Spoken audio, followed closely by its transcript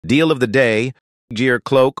Deal of the day, Redgear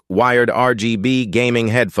Cloak wired RGB gaming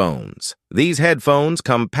headphones. These headphones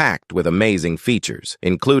come packed with amazing features,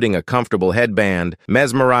 including a comfortable headband,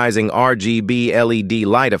 mesmerizing RGB LED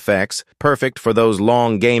light effects, perfect for those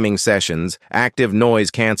long gaming sessions, active noise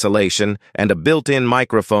cancellation, and a built-in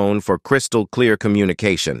microphone for crystal clear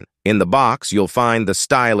communication. In the box, you'll find the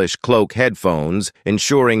stylish Cloak headphones,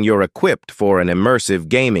 ensuring you're equipped for an immersive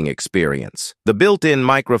gaming experience. The built-in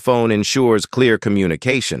microphone ensures clear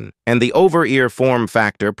communication, and the over-ear form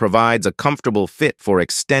factor provides a comfortable fit for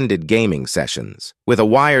extended gaming sessions. With a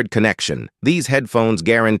wired connection, these headphones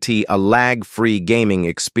guarantee a lag-free gaming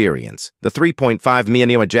experience. The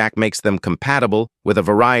 3.5mm jack makes them compatible with a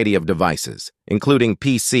variety of devices, including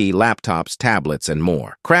PC, laptops, tablets, and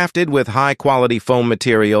more. Crafted with high-quality foam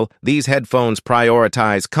material, these headphones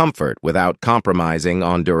prioritize comfort without compromising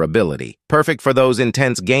on durability. Perfect for those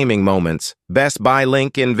intense gaming moments. Best Buy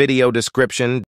link in video description.